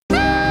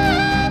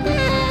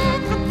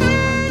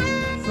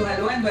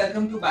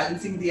welcome to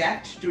Balancing the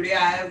Act. Today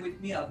I have with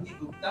me Avni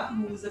Gupta,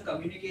 who is a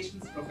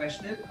communications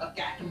professional, a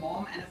cat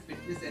mom and a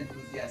fitness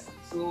enthusiast.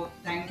 So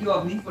thank you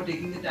Avni for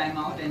taking the time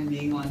out and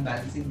being on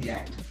Balancing the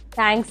Act.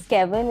 Thanks,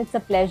 Kevin. It's a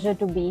pleasure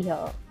to be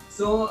here.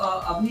 So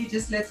Avni,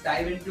 just let's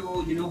dive into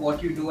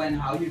what you do and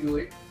how you do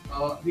it.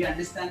 We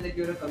understand that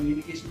you're a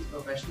communications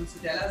professional. So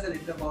tell us a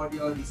little about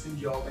your recent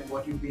job and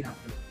what you've been up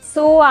to.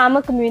 So I'm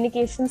a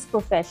communications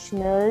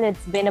professional.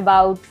 It's been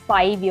about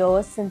 5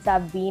 years since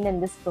I've been in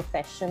this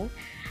profession.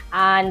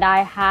 And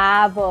I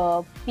have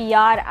a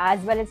PR as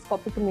well as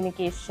corporate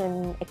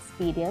communication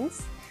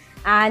experience.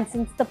 And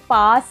since the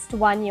past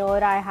 1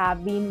 year, I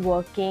have been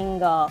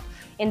working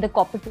in the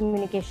corporate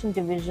communication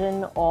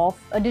division of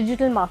a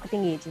digital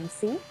marketing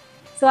agency.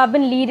 So I've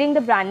been leading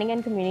the branding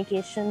and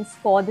communications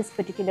for this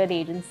particular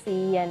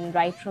agency, and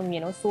right from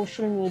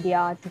social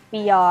media to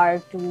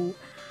PR to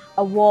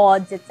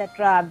awards,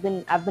 etc.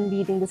 I've been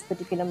leading this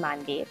particular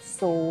mandate.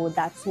 So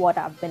that's what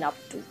I've been up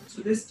to.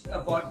 So this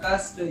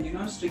podcast,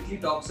 strictly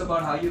talks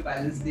about how you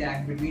balance the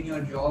act between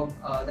your job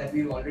that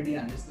we've already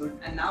understood,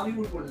 and now we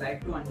would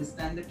like to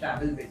understand the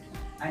travel bit.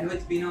 I know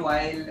it's been a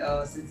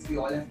while since we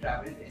all have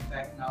traveled. In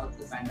fact, now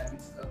the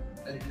pandemic's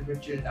a little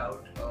bit chilled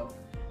out,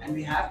 and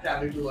we have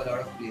traveled to a lot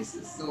of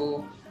places.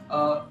 So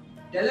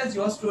tell us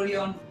your story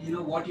on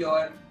what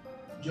your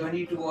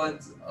journey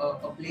towards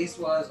a place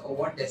was, or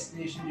what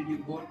destination did you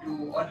go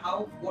to, or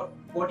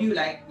what do you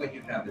like when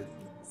you travel?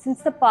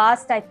 Since the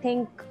past, I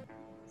think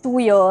 2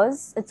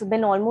 years, it's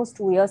been almost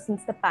 2 years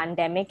since the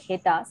pandemic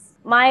hit us.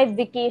 My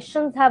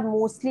vacations have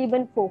mostly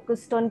been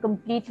focused on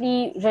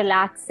completely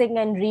relaxing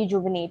and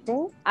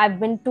rejuvenating. I've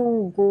been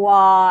to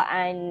Goa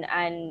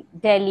and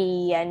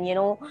Delhi, and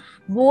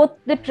both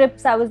the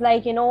trips I was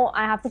like,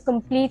 I have to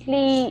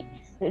completely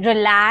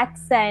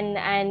relax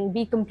and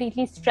be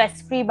completely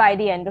stress-free by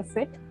the end of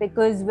it,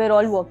 because we're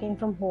all working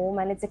from home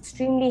and it's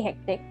extremely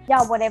hectic.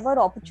 Yeah, whatever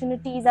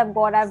opportunities I've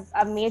got,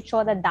 I've made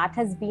sure that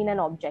has been an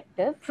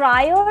objective.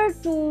 Prior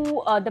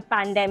to the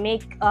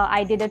pandemic,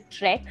 I did a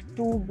trek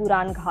to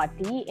Buran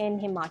Ghati in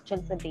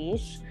Himachal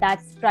Pradesh.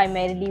 That's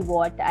primarily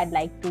what I'd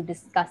like to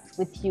discuss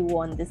with you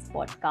on this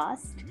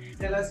podcast.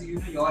 Tell us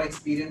your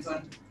experience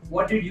on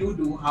what did you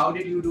do? How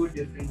did you do it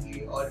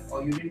differently?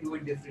 Or you didn't do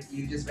it differently?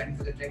 You just went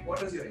for the trek?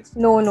 What was your experience?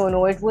 No.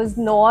 It was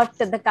not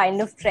the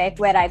kind of trek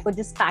where I could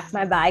just pack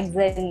my bags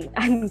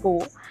and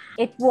go.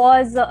 It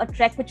was a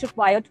trek which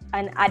required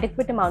an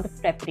adequate amount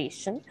of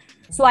preparation.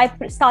 So I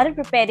started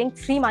preparing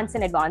 3 months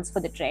in advance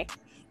for the trek.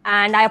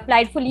 And I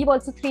applied for leave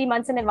also 3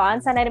 months in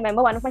advance. And I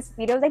remember one of my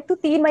superiors was like, "Tu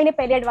 3 months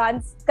pehle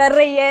advance kar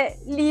rahi hai,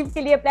 leave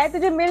ke liye apply,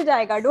 tujhe mil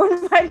jayega,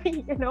 don't worry,"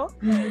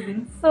 Mm-hmm.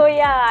 So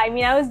yeah,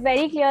 I was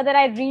very clear that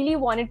I really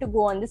wanted to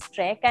go on this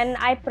trek, and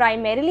I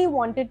primarily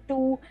wanted to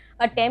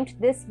attempt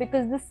this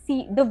because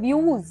the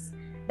views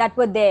that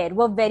were there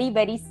were very,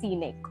 very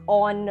scenic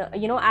on,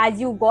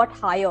 as you got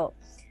higher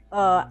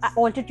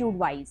altitude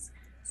wise.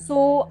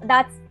 So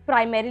that's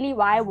primarily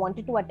why I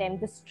wanted to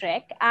attempt this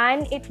trek,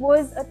 and it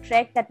was a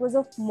trek that was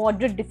of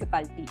moderate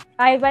difficulty.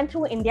 I went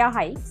through India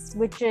Hikes,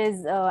 which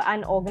is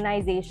an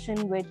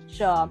organization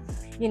which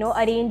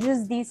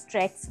arranges these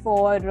treks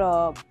for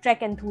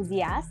trek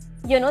enthusiasts.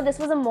 This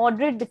was a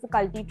moderate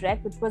difficulty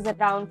trek, which was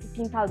around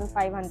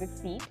 15,500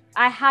 feet.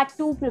 I had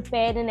to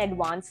prepare in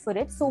advance for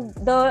it. So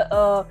the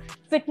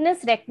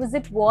fitness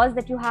requisite was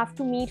that you have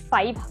to meet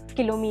 5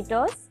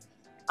 kilometers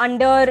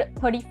under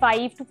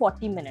 35 to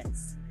 40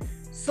 minutes.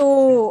 So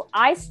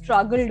I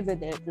struggled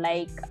with it.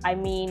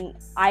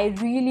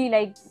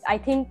 I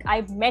think I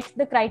met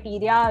the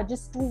criteria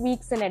just 2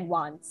 weeks in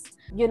advance.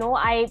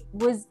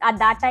 At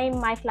that time,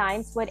 my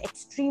clients were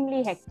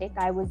extremely hectic.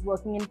 I was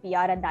working in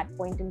PR at that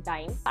point in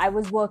time. I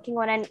was working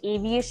on an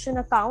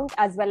aviation account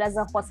as well as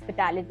a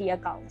hospitality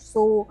account.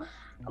 So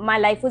my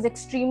life was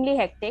extremely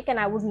hectic, and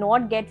I would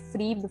not get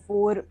free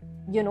before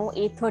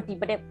 8:30.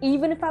 But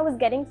even if I was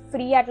getting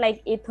free at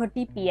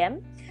 8:30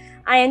 p.m.,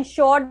 I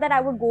ensured that I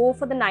would go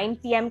for the 9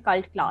 p.m.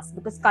 cult class,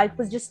 because cult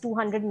was just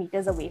 200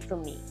 meters away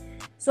from me.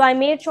 So I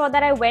made sure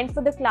that I went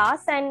for the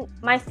class and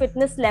my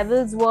fitness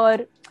levels were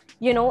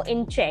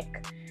in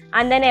check.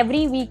 And then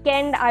every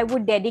weekend I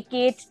would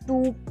dedicate to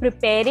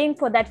preparing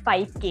for that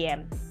 5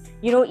 km,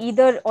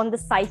 either on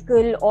the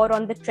cycle or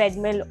on the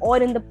treadmill or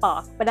in the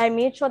park. But I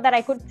made sure that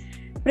I could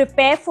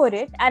prepare for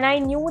it, and I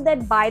knew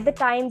that by the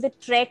time the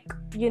trek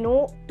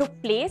took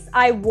place,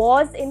 I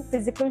was in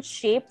physical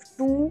shape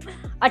to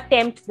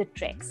attempt the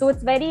trek. So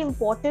it's very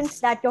important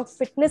that your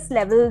fitness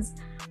levels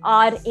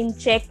are in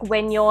check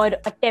when you're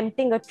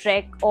attempting a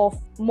trek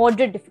of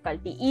moderate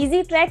difficulty.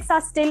 Easy treks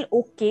are still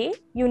okay.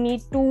 You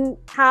need to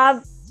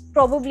have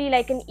probably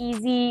an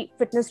easy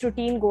fitness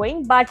routine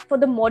going, but for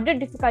the moderate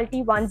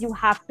difficulty ones, you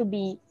have to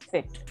be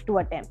fit to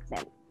attempt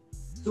them.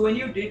 So when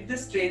you did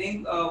this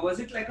training, was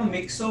it like a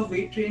mix of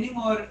weight training,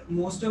 or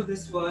most of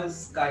this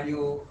was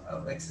cardio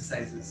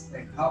exercises?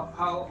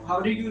 How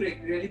did you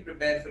really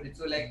prepare for it?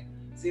 So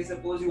say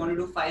suppose you want to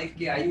do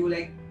 5K, are you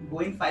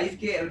going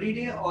 5K every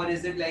day, or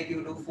is it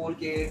you do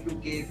 4K,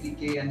 2K,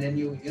 3K, and then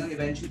you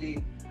eventually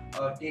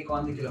take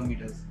on the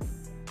kilometers?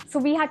 So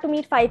we had to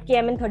meet 5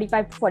 km in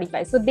 35 to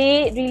 45. So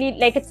they really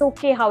like, it's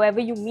okay however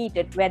you meet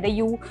it, whether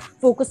you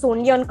focus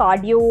only on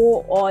cardio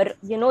or,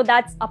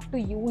 that's up to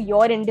you,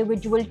 your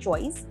individual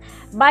choice.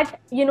 But,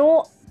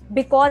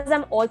 because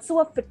I'm also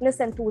a fitness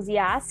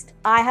enthusiast,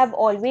 I have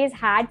always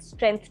had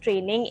strength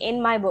training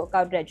in my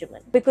workout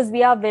regimen, because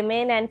we are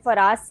women, and for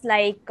us,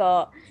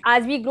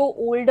 as we grow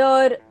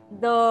older,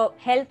 the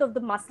health of the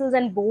muscles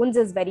and bones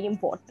is very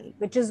important,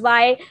 which is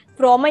why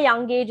from a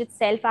young age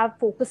itself, I've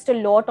focused a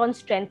lot on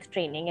strength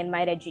training in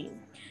my regime.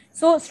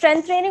 So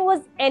strength training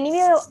was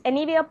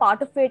anyway a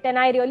part of it, and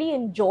I really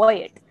enjoy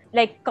it.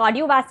 Like,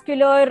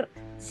 cardiovascular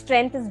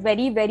strength is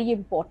very, very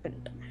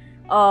important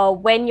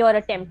when you're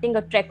attempting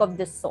a trek of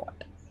this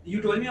sort.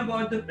 You told me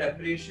about the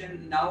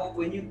preparation. Now,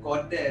 when you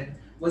got there,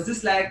 was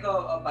this like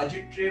a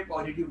budget trip,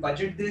 or did you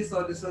budget this,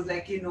 or this was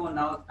like,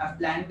 now I've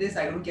planned this,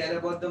 I don't care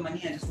about the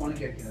money, I just want to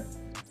get here?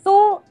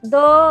 So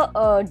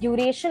the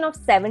duration of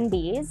 7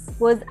 days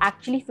was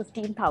actually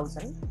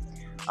 15,000.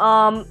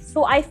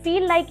 So I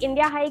feel like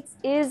India Hikes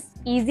is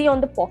easy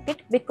on the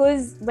pocket,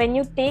 because when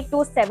you take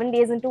those 7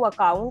 days into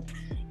account,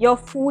 your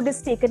food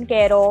is taken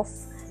care of,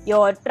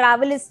 your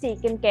travel is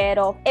taken care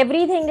of,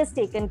 everything is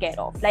taken care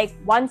of. Like,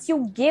 once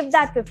you give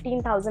that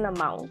 15,000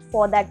 amount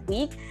for that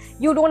week,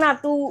 you don't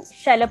have to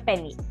shell a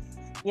penny,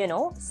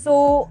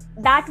 so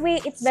that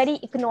way it's very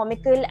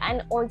economical.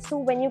 And also,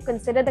 when you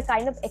consider the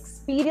kind of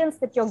experience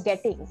that you're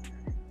getting,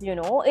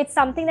 it's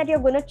something that you're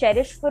going to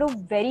cherish for a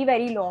very,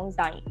 very long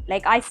time.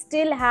 Like, I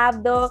still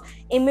have the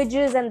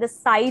images and the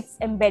sites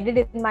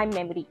embedded in my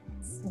memory.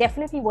 It's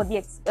definitely worth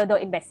the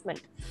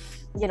investment.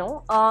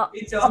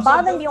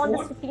 Above and beyond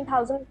this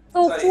 15,000.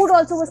 So food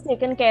also was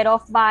taken care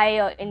of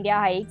by India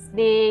Hikes.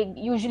 They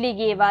usually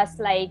gave us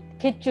like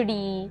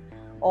khichdi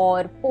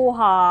or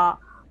poha,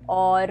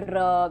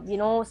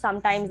 or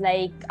sometimes,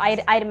 like,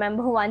 I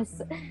remember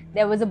once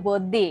there was a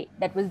birthday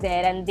that was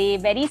there, and they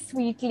very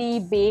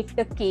sweetly baked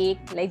a cake.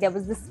 Like, there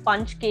was this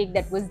sponge cake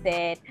that was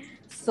there.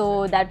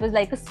 So that was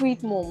like a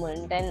sweet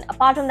moment. And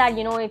apart from that,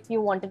 if you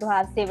wanted to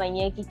have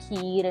sevaiye ki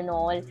kheer and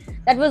all,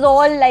 that was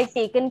all like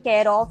taken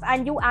care of.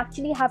 And you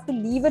actually have to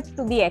leave it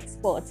to the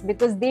experts,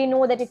 because they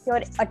know that if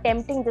you're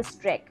attempting this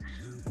trek,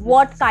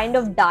 what kind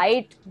of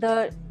diet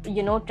the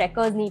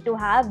trekkers need to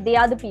have. They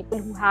are the people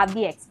who have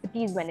the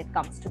expertise when it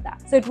comes to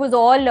that. So it was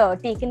all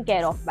taken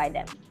care of by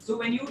them. So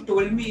when you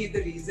told me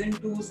the reason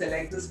to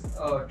select this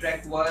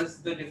trek was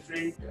the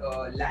different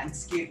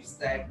landscapes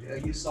that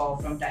you saw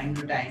from time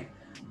to time,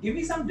 give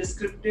me some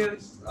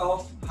descriptives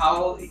of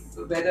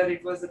whether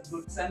it was a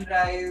good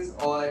sunrise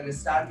or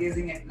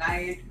stargazing at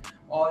night,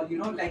 or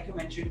like you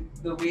mentioned,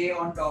 the way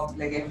on top,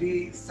 like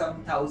every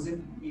some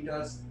 1,000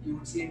 meters you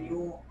would see a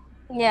new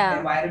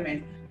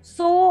environment.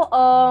 So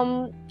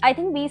I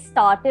think we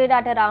started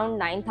at around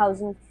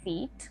 9,000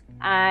 feet,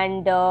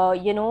 and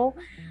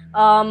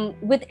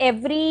with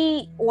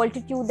every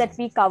altitude that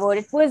we covered,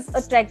 it was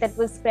a trek that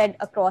was spread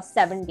across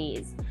 7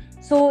 days.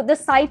 So the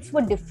sites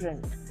were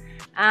different.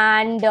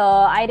 And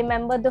I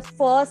remember the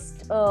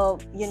first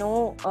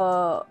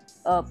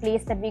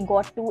place that we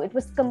got to, it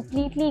was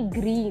completely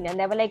green, and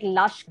there were like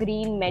lush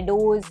green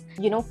meadows,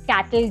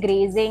 cattle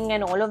grazing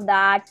and all of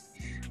that.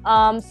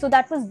 So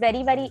that was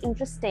very, very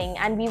interesting,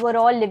 and we were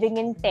all living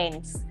in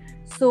tents.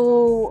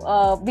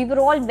 So we were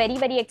all very,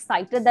 very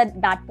excited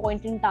at that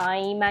point in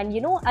time. And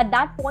at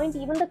that point,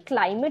 even the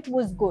climate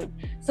was good.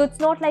 So it's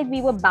not like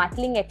we were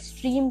battling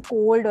extreme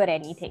cold or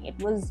anything. It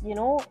was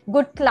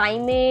good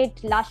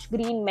climate, lush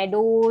green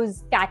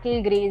meadows,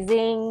 cattle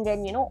grazing,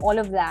 and all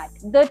of that.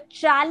 The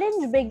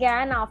challenge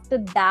began after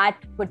that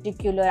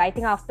particular, I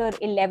think after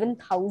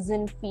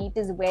 11,000 feet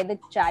is where the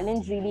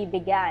challenge really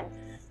began,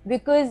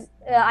 because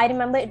I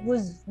remember it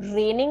was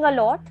raining a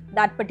lot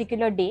that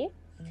particular day,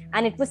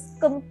 and it was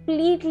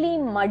completely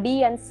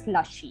muddy and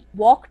slushy.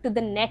 Walk to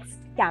the next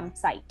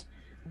campsite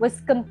was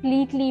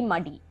completely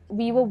muddy.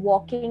 We were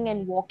walking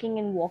and walking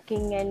and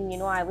walking, and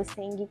I was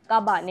saying,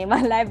 "Kab aane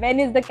wala hai? When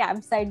is the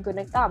campsite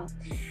gonna come?"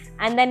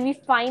 And then we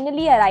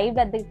finally arrived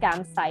at the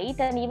campsite,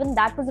 and even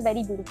that was a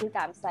very beautiful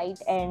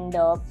campsite. And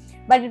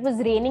but it was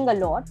raining a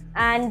lot.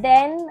 And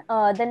then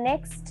the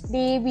next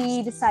day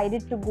we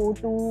decided to go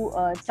to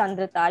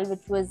Chandratal,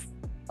 which was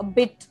a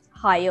bit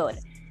higher,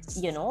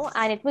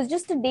 and it was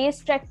just a day's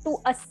trek to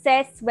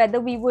assess whether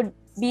we would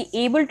be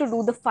able to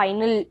do the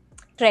final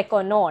trek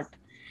or not.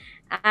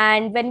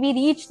 And when we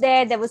reached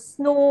there, there was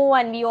snow,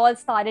 and we all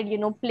started,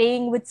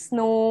 playing with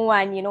snow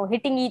and,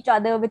 hitting each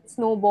other with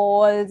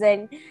snowballs,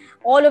 and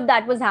all of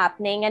that was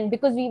happening. And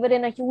because we were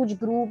in a huge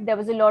group, there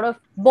was a lot of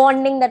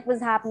bonding that was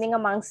happening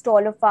amongst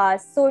all of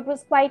us. So it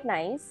was quite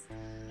nice.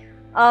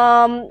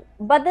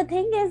 But the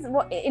thing is,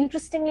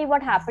 interestingly,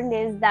 what happened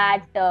is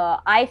that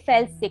I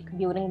fell sick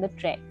during the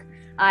trek.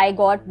 I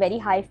got very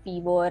high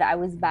fever. I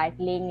was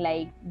battling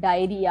like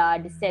diarrhea,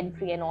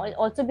 dysentery and all.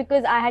 Also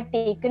because I had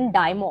taken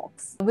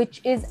Dimox, which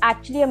is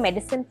actually a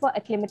medicine for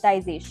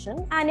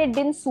acclimatization, and it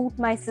didn't suit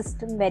my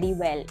system very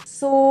well.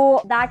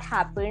 So that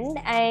happened.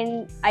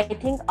 And I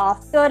think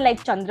after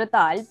like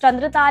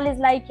Chandratal is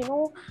like,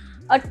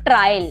 a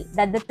trial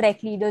that the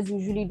trek leaders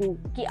usually do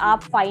कि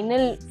आप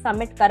final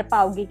summit कर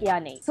पाओगे क्या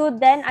नहीं. So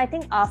then I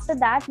think after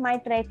that my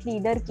trek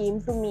leader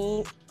came to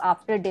me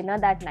after dinner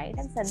that night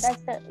and said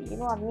that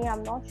Avni,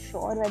 I'm not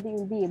sure whether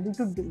you'll be able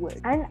to do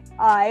it. And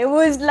I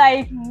was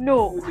like,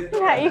 no,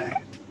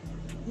 like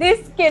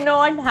this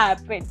cannot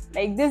happen.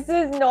 Like this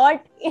is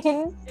not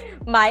in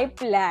my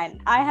plan.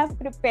 I have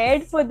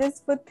prepared for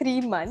this for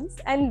 3 months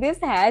and this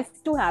has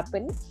to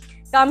happen.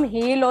 Come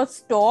hail or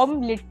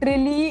storm,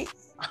 literally,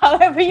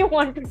 however you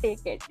want to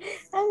take it.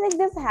 I'm like,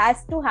 this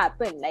has to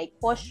happen, like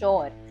for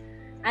sure.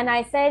 And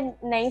I said,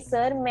 नहीं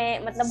sir,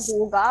 मैं मतलब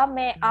होगा,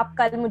 मैं आप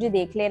कल मुझे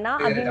देख लेना,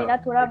 अभी मेरा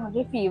थोड़ा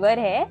मुझे फीवर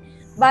है,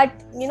 but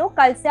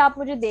कल से आप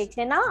मुझे देख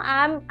लेना.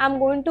 I'm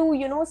going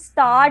to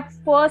start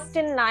first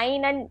in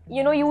line, and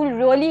you will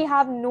really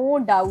have no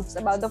doubts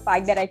about the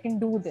fact that I can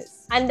do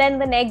this. And then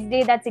the next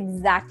day, that's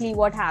exactly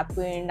what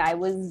happened. I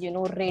was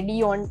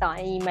ready on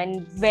time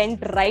and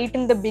went right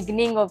in the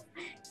beginning of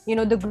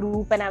the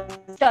group, and I'm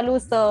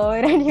chalo sir,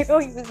 and he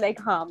was like,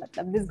 हाँ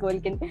मतलब this girl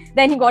can.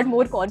 Then he got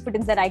more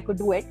confidence that I could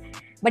do it.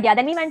 But yeah,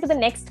 then we went to the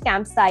next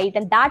campsite,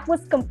 and that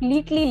was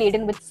completely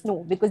laden with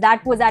snow because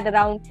that was at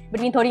around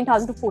between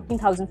 13,000 to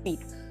 14,000 feet.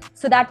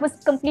 So that was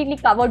completely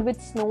covered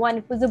with snow, and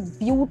it was a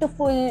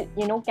beautiful,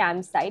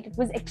 campsite. It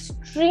was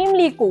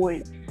extremely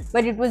cold,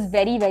 but it was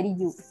very, very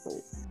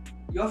beautiful.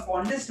 Your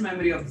fondest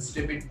memory of this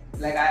trip?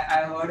 I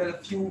heard a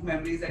few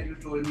memories that you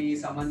told me,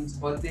 someone's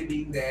birthday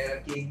being there,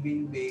 a cake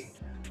being baked.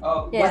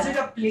 Was it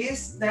a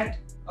place that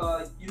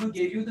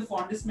gave you the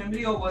fondest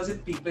memory, or was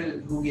it people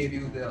who gave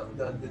you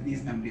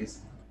these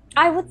memories?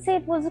 I would say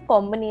it was a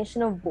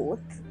combination of both.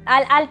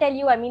 I'll tell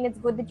you, I mean, it's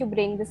good that you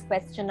bring this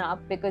question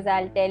up because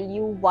I'll tell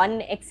you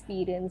one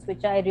experience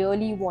which I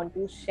really want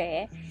to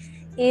share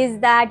is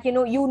that,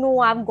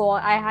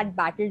 I had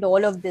battled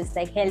all of this,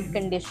 like health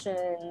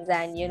conditions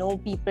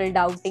and, people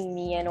doubting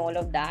me and all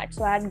of that.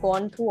 So I had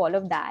gone through all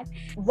of that.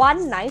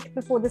 One night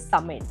before the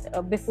summit,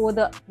 before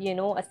the,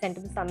 ascent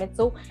to the summit.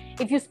 So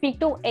if you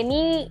speak to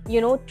any,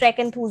 trek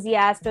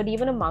enthusiast or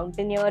even a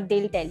mountaineer,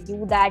 they'll tell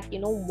you that,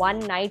 one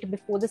night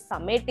before the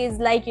summit is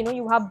like,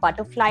 you have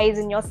butterflies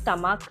in your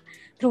stomach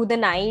through the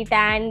night,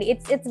 and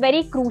it's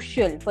very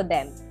crucial for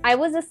them. I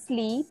was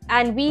asleep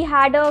and we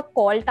had a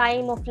call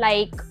time of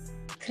like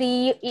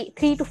 3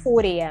 to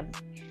 4 a.m.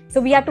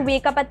 So we had to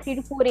wake up at 3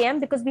 to 4 a.m.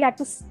 because we had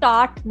to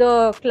start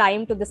the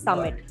climb to the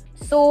summit.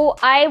 Right. So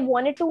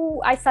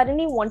I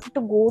suddenly wanted to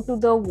go to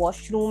the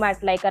washroom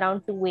at like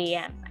around 2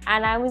 a.m.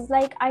 And I was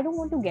like, I don't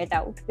want to get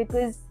out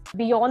because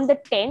beyond the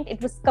tent, it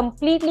was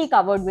completely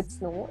covered with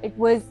snow. It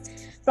was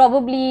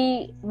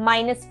probably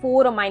 -4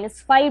 or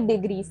 -5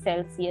 degrees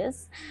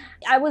Celsius.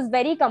 I was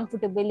very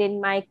comfortable in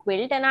my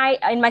quilt and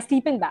in my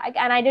sleeping bag,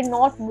 and I did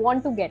not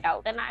want to get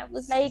out. And I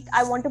was like,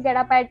 I want to get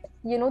up at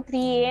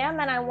 3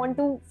 a.m. and I want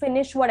to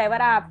finish whatever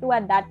I have to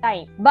at that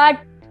time. But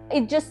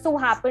it just so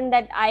happened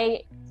that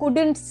I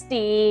couldn't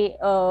stay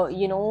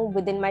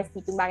within my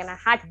sleeping bag, and I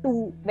had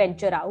to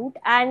venture out.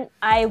 And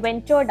I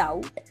ventured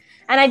out,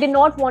 and I did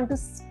not want to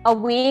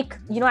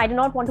I did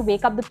not want to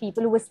wake up the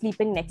people who were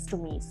sleeping next to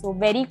me. So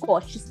very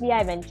cautiously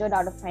I ventured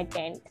out of my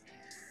tent.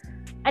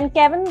 And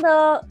Kevin,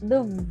 the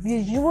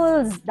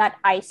visuals that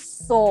I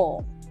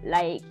saw,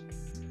 like,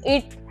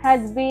 it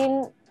has been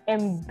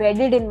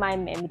embedded in my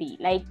memory.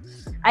 Like,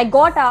 I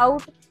got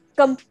out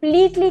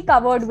completely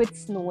covered with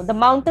snow. The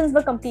mountains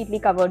were completely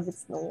covered with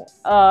snow.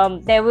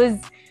 There was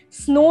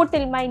snow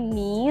till my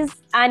knees,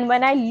 and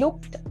when I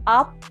looked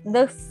up,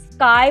 the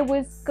sky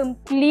was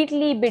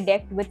completely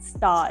bedecked with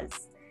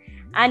stars.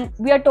 And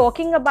we are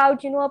talking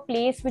about a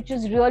place which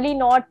is really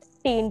not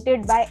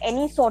tainted by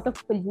any sort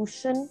of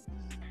pollution,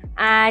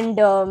 and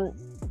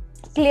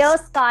clear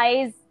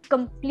skies,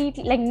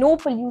 completely, like, no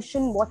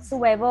pollution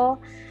whatsoever.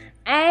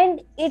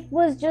 And it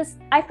was just,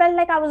 I felt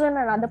like I was on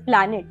another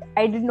planet.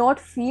 I did not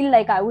feel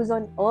like I was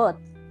on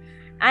Earth.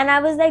 And I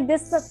was like,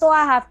 this, so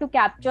I have to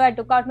capture. I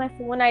took out my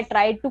phone, I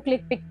tried to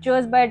click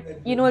pictures, but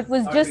it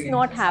was just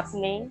not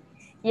happening.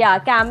 Yeah,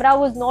 camera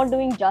was not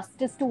doing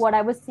justice to what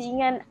I was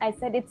seeing. And I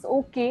said, it's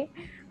okay,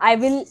 I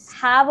will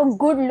have a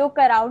good look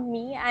around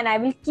me and I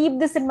will keep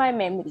this in my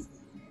memory.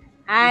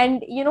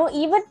 And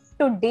even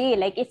today,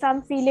 like, if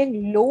I'm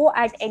feeling low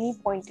at any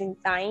point in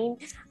time,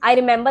 I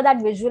remember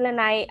that visual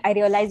and I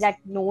realized that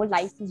no,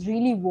 life is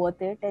really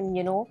worth it. And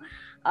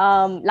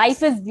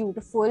life is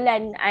beautiful,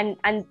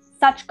 and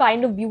such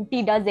kind of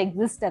beauty does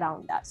exist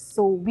around us.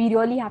 So we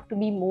really have to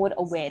be more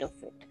aware of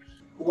it.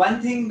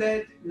 One thing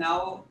that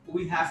now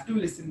we have to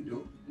listen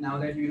to, now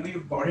that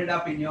you've brought it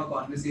up in your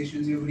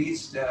conversations, you've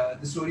reached,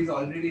 the story's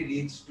already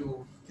reached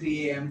to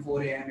 3 a.m.,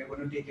 4 a.m. You're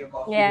going to take your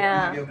coffee, you're going to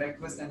have your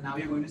breakfast, and now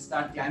you're going to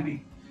start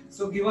climbing.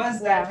 So give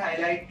us that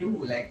highlight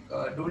too, like,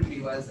 don't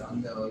leave us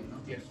on the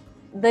cliff.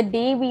 The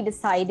day we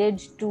decided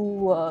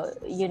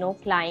to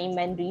climb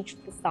and reach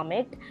the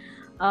summit,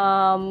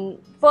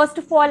 first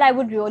of all, I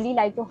would really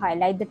like to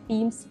highlight the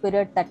team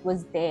spirit that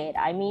was there.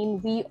 I mean,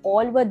 we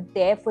all were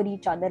there for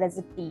each other as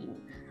a team.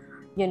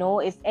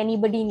 If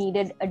anybody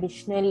needed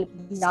additional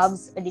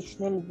gloves,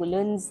 additional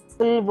woolens,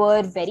 people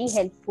were very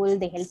helpful.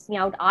 They helped me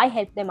out. I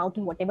helped them out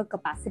in whatever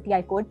capacity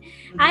I could.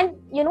 And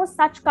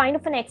such kind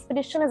of an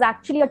expedition is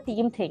actually a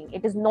team thing.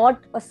 It is not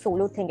a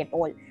solo thing at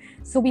all.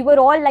 So we were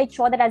all like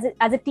sure that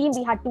as a team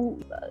we had to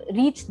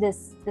reach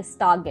this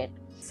target.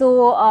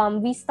 So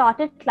we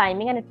started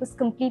climbing and it was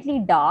completely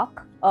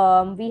dark.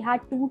 We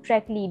had two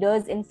trek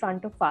leaders in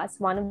front of us.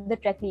 One of the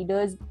trek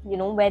leaders,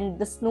 when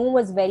the snow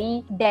was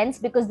very dense,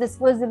 because this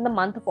was in the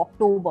month of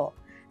October.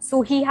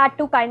 So he had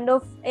to kind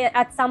of,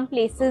 at some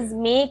places,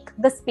 make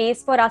the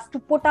space for us to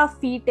put our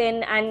feet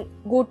in and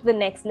go to the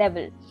next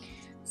level.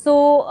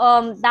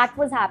 So that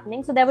was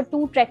happening. So there were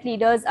two trek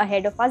leaders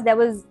ahead of us. There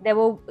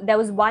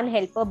was one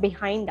helper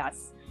behind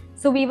us.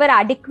 So we were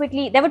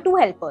adequately, there were two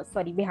helpers,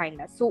 behind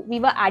us. So we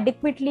were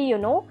adequately,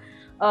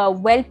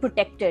 well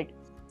protected.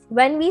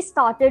 When we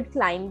started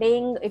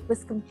climbing, it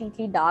was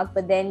completely dark,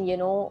 but then,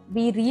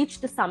 we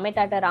reached the summit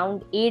at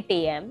around 8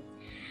 a.m.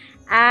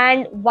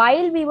 And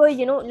while we were,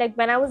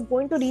 when I was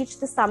going to reach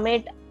the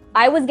summit,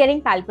 I was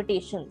getting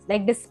palpitations.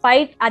 Like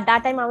despite, at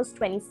that time I was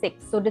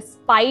 26. So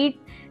despite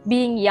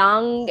being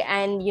young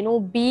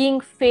and, being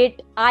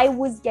fit, I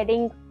was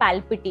getting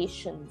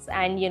palpitations.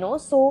 And,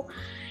 so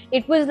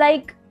it was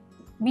like,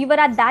 we were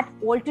at that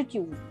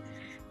altitude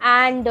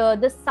and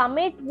the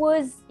summit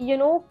was,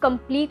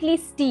 completely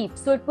steep.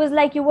 So it was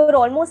like you were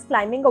almost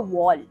climbing a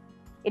wall.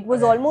 It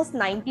was almost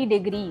 90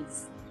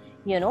 degrees,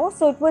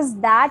 so it was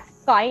that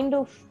kind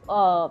of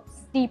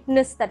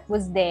steepness that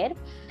was there.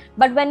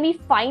 But when we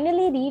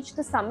finally reached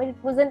the summit,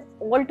 it was an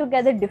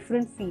altogether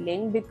different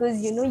feeling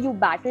because, you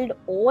battled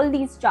all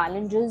these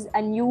challenges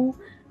and you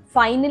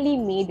finally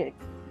made it.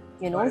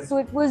 So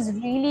it was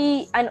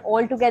really an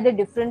altogether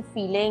different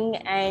feeling,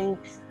 and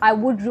I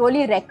would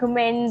really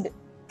recommend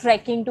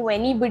trekking to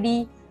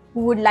anybody who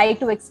would like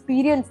to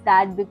experience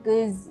that,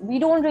 because we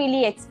don't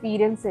really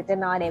experience it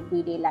in our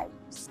everyday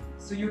lives.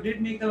 So you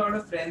did make a lot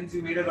of friends,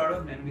 you made a lot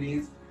of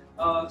memories.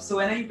 So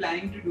when are you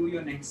planning to do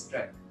your next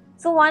trek?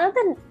 So one of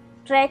the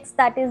treks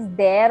that is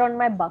there on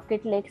my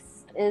bucket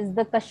list is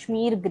the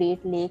Kashmir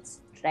Great Lakes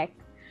trek.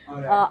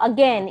 Right.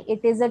 Again,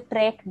 it is a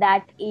trek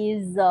that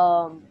is...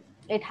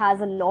 it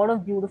has a lot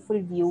of beautiful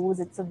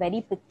views. It's a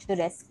very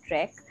picturesque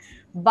trek.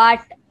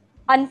 But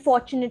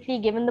unfortunately,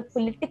 given the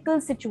political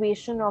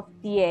situation of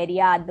the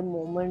area at the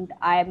moment,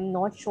 I'm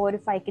not sure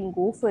if I can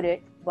go for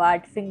it.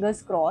 But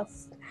fingers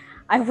crossed,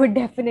 I would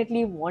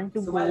definitely want to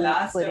go for it. So my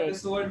last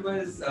episode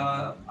was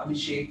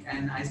Abhishek,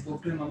 and I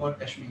spoke to him about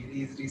Kashmir.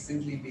 He's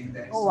recently been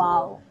there. Oh,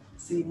 wow.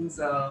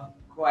 Seems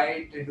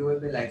quite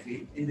doable, I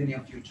feel, in the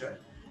near future.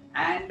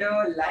 And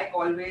like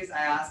always,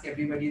 I ask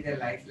everybody their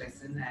life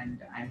lesson, and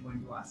I'm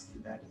going to ask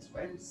you that as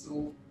well.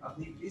 So,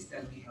 Avni, please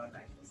tell me your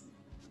life lesson.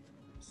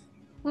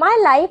 My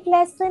life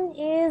lesson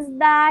is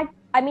that,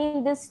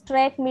 this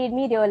trek made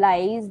me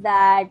realize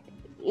that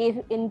if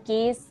in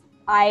case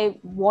I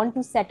want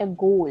to set a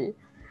goal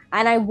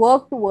and I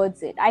work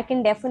towards it, I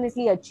can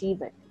definitely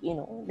achieve it.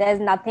 There's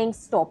nothing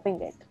stopping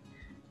it,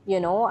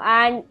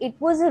 and it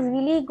was a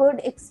really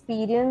good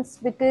experience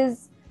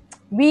because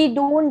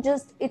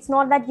it's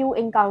not that you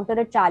encounter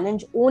a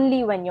challenge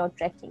only when you're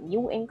trekking.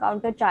 You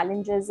encounter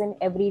challenges in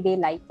everyday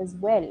life as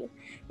well.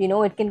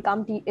 It can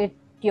come to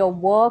your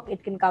work,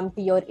 it can come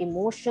to your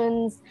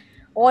emotions.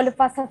 All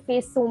of us have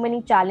faced so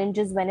many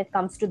challenges when it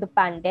comes to the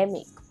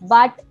pandemic.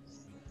 But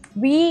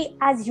we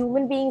as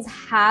human beings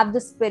have the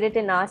spirit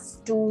in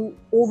us to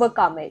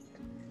overcome it.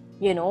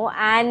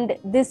 And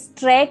this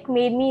trek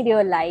made me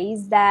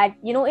realize that,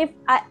 if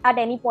at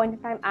any point in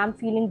time I'm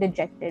feeling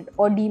dejected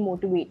or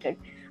demotivated,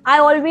 I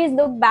always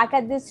look back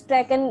at this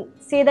trek and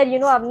say that,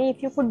 Avni,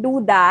 if you could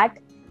do that,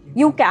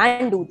 you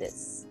can do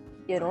this.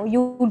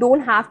 You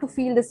don't have to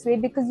feel this way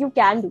because you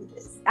can do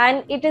this.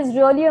 And it is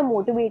really a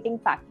motivating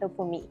factor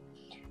for me.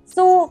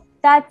 So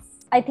that's,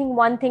 I think,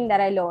 one thing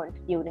that I learned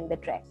during the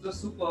trek. So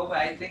superb.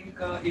 I think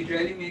it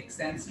really makes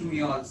sense to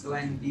me also.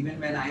 And even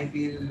when I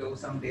feel low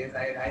some days,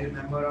 I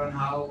remember on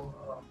how...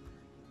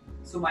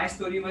 so my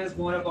story was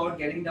more about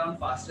getting down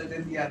faster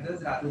than the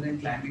others rather than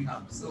climbing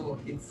up. So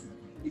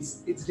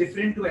it's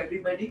different to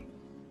everybody,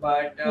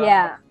 but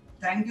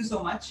thank you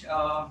so much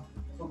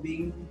for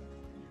being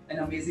an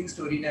amazing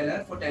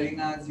storyteller, for telling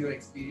us your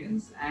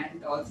experience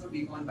and also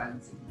being on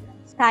Balancing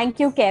Beings. Thank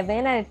you,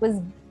 Kevin, and it was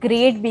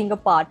great being a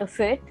part of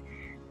it,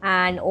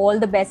 and all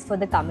the best for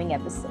the coming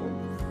episode.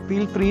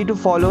 Feel free to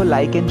follow,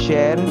 like and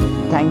share.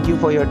 Thank you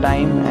for your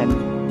time,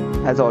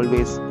 and as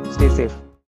always, stay safe.